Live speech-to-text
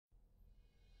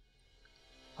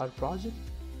Our project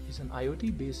is an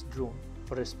IoT-based drone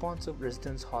for responsive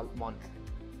residence hall monitoring.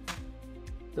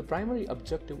 The primary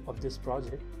objective of this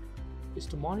project is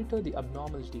to monitor the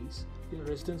abnormalities in a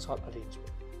residence hall arrangement.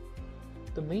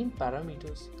 The main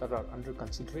parameters that are under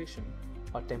consideration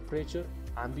are temperature,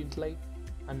 ambient light,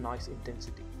 and noise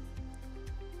intensity.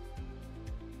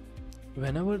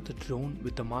 Whenever the drone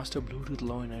with the master Bluetooth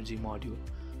low energy module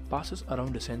passes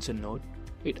around a sensor node,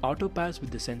 it auto-pairs with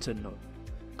the sensor node,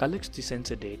 collects the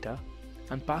sensor data,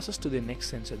 and passes to the next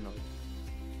sensor node.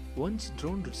 Once the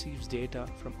drone receives data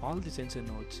from all the sensor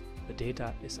nodes, the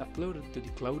data is uploaded to the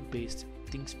cloud-based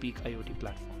Thingspeak IoT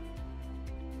platform.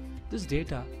 This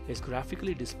data is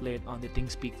graphically displayed on the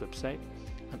Thingspeak website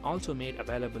and also made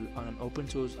available on an open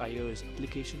source iOS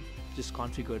application which is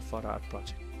configured for our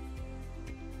project.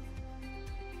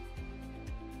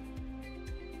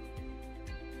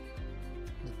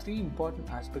 The three important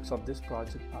aspects of this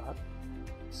project are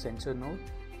sensor node,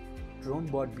 drone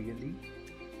board BLE,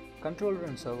 controller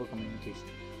and server communication.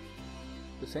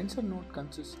 The sensor node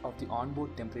consists of the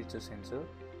onboard temperature sensor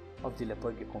of the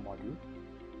Leopard Gecko module,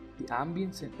 the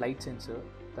ambient light sensor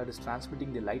that is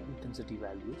transmitting the light intensity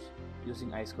values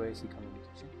using I2C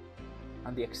communication,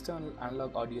 and the external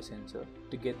analog audio sensor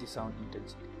to get the sound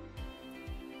intensity.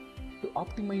 To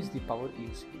optimize the power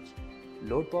usage,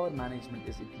 load power management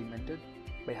is implemented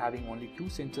by having only two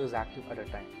sensors active at a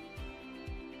time.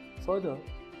 Further,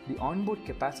 the onboard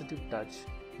capacitive touch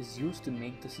is used to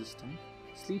make the system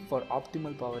sleep for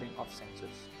optimal powering of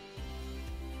sensors.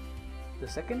 The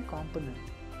second component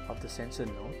of the sensor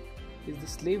node is the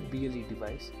slave BLE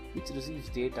device, which receives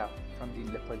data from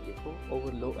the Leopard Gecko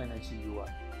over low energy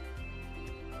UART.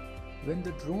 When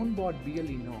the drone board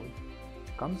BLE node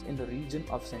comes in the region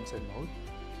of sensor node,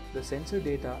 the sensor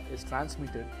data is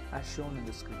transmitted as shown in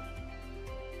the screen.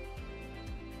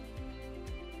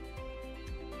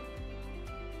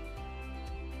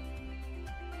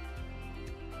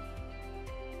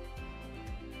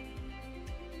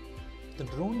 The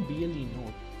drone BLE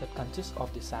node that consists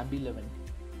of the SAMB11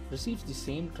 receives the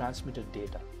same transmitted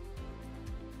data.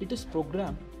 It is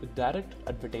programmed with direct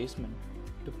advertisement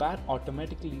to pair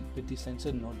automatically with the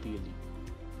sensor node BLE.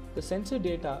 The sensor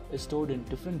data is stored in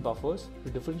different buffers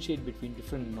to differentiate between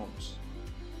different nodes.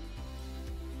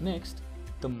 Next,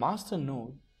 the master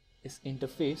node is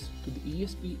interfaced to the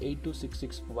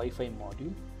ESP8266 Wi-Fi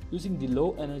module using the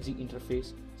low energy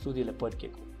interface through the Leopard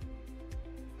Gecko.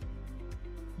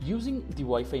 Using the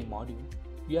Wi-Fi module,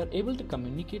 we are able to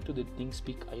communicate to the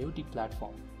Thingspeak IoT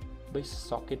platform by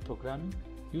socket programming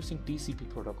using TCP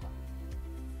protocol.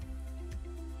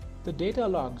 The data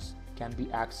logs can be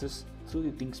accessed through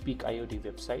the Thingspeak IoT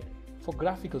website for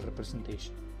graphical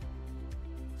representation.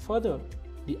 Further,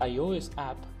 the iOS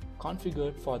app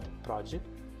configured for the project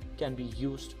can be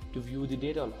used to view the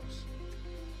data logs.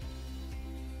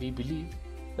 We believe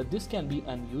that this can be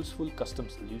a useful custom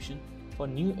solution for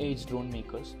new age drone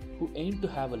makers who aim to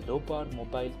have a low power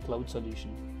mobile cloud solution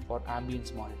for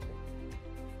ambience monitoring.